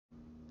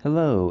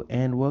Hello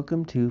and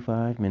welcome to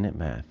 5-Minute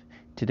Math.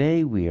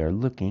 Today we are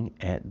looking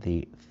at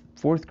the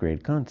 4th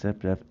grade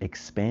concept of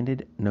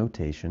expanded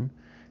notation.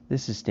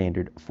 This is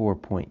standard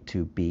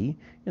 4.2b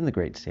in the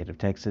great state of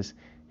Texas,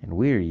 and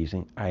we are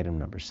using item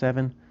number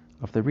 7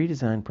 of the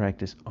Redesign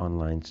Practice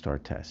Online STAAR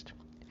test.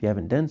 If you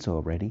haven't done so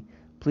already,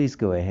 please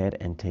go ahead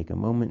and take a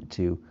moment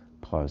to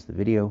pause the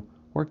video,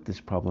 work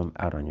this problem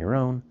out on your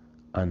own,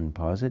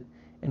 unpause it,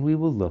 and we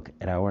will look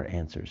at our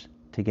answers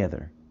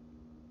together.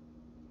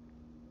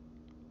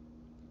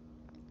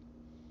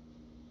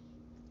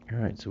 All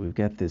right, so we've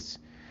got this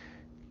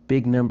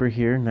big number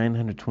here,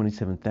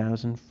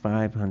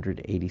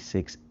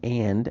 927,586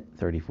 and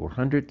 34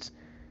 hundredths.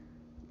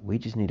 We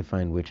just need to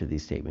find which of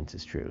these statements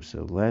is true.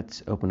 So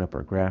let's open up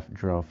our graph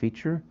draw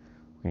feature.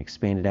 We're going to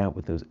expand it out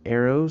with those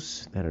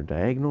arrows that are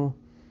diagonal,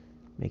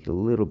 make it a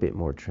little bit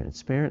more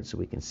transparent so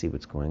we can see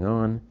what's going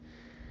on.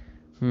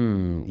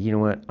 You know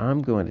what?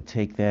 I'm going to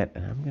take that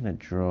and I'm going to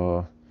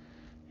draw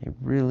a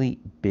really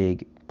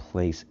big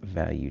place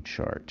value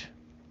chart.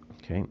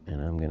 Okay,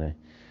 and I'm going to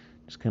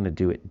just kind of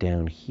do it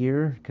down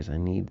here because I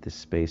need the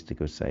space to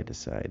go side to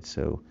side.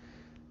 So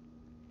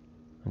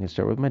I'm going to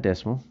start with my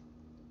decimal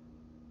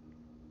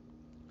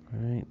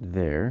right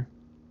there.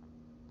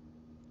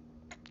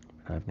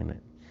 I'm going to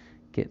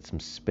get some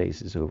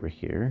spaces over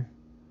here,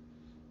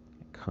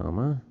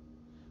 comma.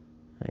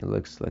 It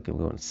looks like I'm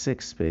going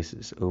 6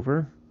 spaces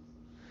over,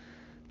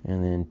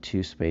 and then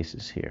 2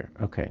 spaces here.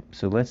 Okay,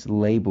 so let's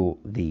label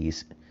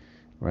these,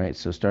 right?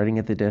 So starting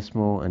at the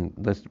decimal, and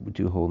let's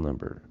do whole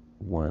number.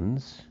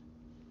 Ones,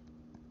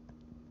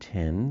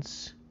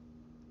 tens,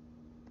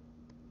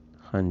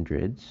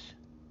 hundreds.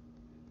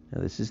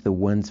 Now this is the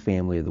ones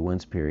family of the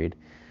ones period,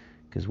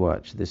 because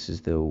watch, this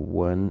is the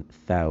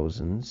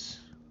 1,000s.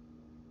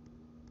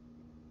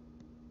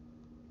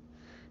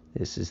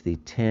 This is the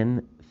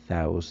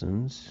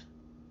 10,000s.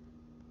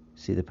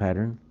 See the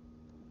pattern?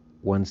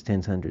 Ones,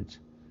 tens, hundreds.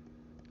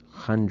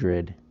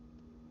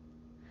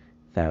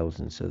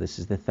 100,000. So this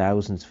is the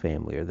thousands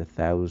family, or the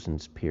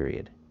thousands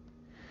period.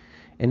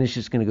 And it's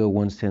just going to go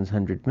ones, tens,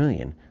 100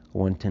 million,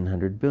 1, 10,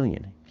 100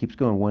 billion. Keeps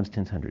going ones,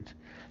 tens, hundreds.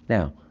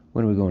 Now,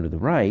 when we go to the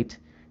right,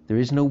 there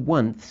is no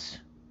oneths,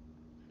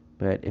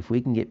 but if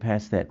we can get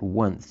past that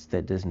oneths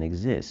that doesn't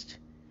exist,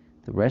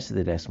 the rest of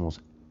the decimals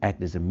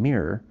act as a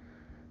mirror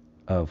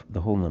of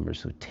the whole number.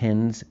 So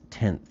tens,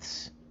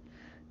 tenths.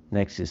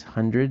 Next is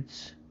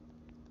hundreds,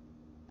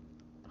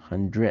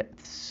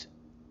 hundredths.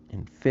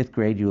 In 5th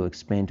grade, you will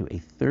expand to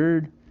a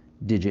 3rd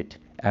digit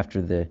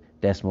after the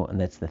decimal, and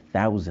that's the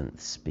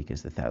thousandths,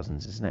 because the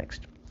thousands is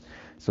next.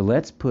 So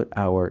let's put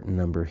our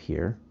number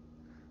here.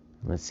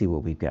 Let's see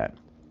what we've got.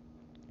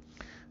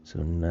 So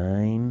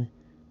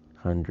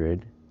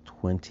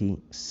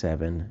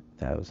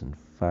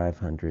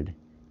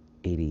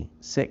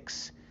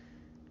 927,586,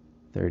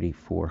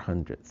 34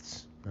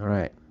 hundredths. All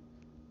right.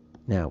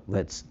 Now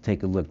let's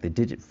take a look. The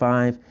digit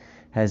 5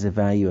 has a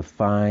value of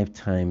 5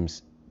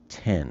 times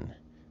 10.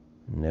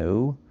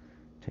 No.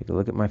 Take a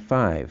look at my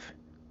 5.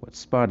 What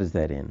spot is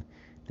that in?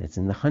 That's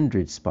in the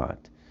hundred spot.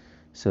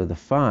 So the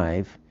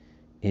 5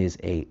 is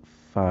a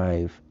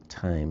 5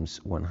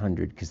 times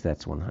 100, because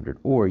that's 100.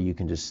 Or you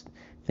can just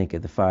think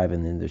of the 5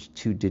 and then there's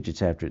 2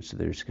 digits after it, so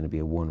there's going to be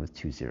a 1 with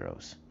 2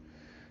 zeros.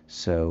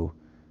 So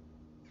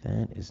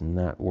that is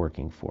not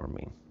working for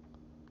me.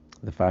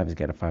 The 5 has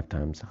got a 5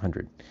 times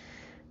 100.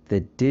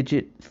 The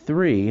digit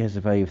 3 has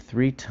a value of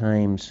 3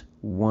 times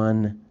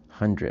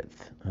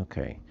 100th.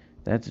 Okay,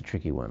 that's a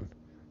tricky one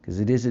because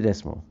it is a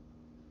decimal.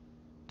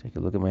 Take a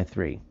look at my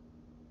 3.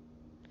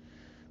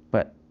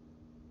 But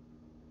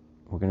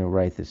we're going to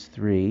write this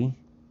 3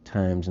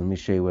 times, and let me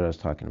show you what I was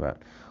talking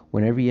about.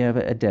 Whenever you have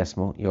a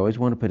decimal, you always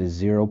want to put a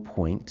 0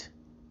 point.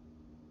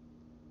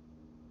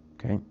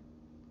 Okay?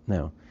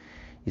 Now,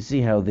 you see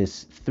how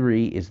this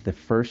 3 is the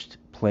first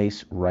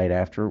place right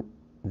after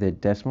the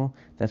decimal?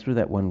 That's where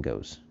that 1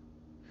 goes.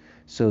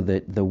 So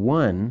that the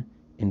 1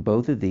 in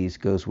both of these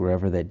goes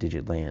wherever that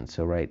digit lands.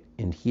 So right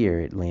in here,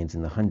 it lands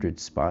in the 100th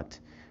spot.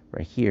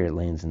 Right here, it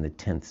lands in the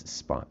 10th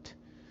spot.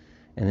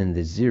 And then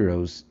the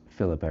zeros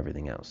fill up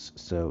everything else.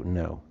 So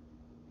no.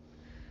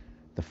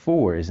 The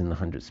 4 is in the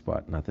 100th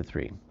spot, not the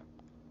 3.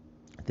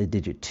 The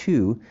digit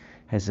 2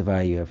 has a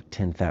value of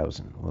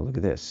 10,000. Well, look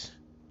at this.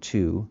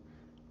 2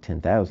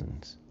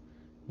 10,000s.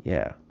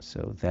 Yeah,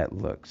 so that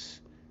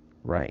looks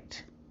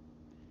right.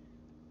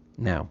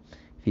 Now,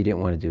 if you didn't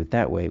want to do it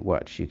that way,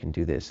 watch, you can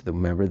do this.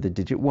 Remember, the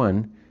digit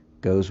 1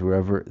 goes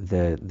wherever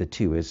the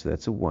 2 is, so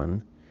that's a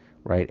 1,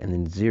 right? And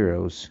then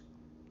zeros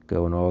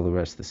go in all the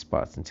rest of the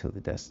spots until the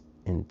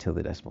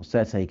decimal. So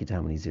that's how you can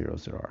tell how many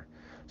zeros there are.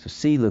 So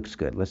C looks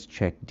good. Let's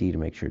check D to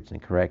make sure it's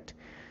incorrect.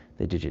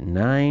 The digit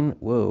 9,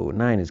 whoa,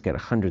 9 has got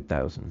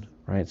 100,000,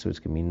 right? So it's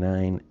going to be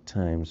 9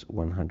 times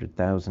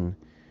 100,000.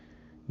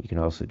 You can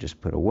also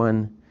just put a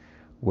 1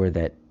 where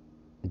that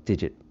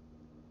digit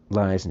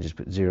lies and just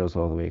put zeros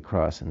all the way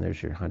across, and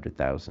there's your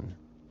 100,000.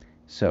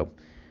 So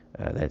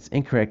that's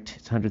incorrect.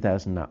 It's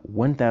 100,000, not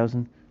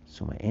 1,000.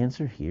 So my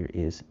answer here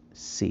is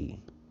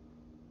C.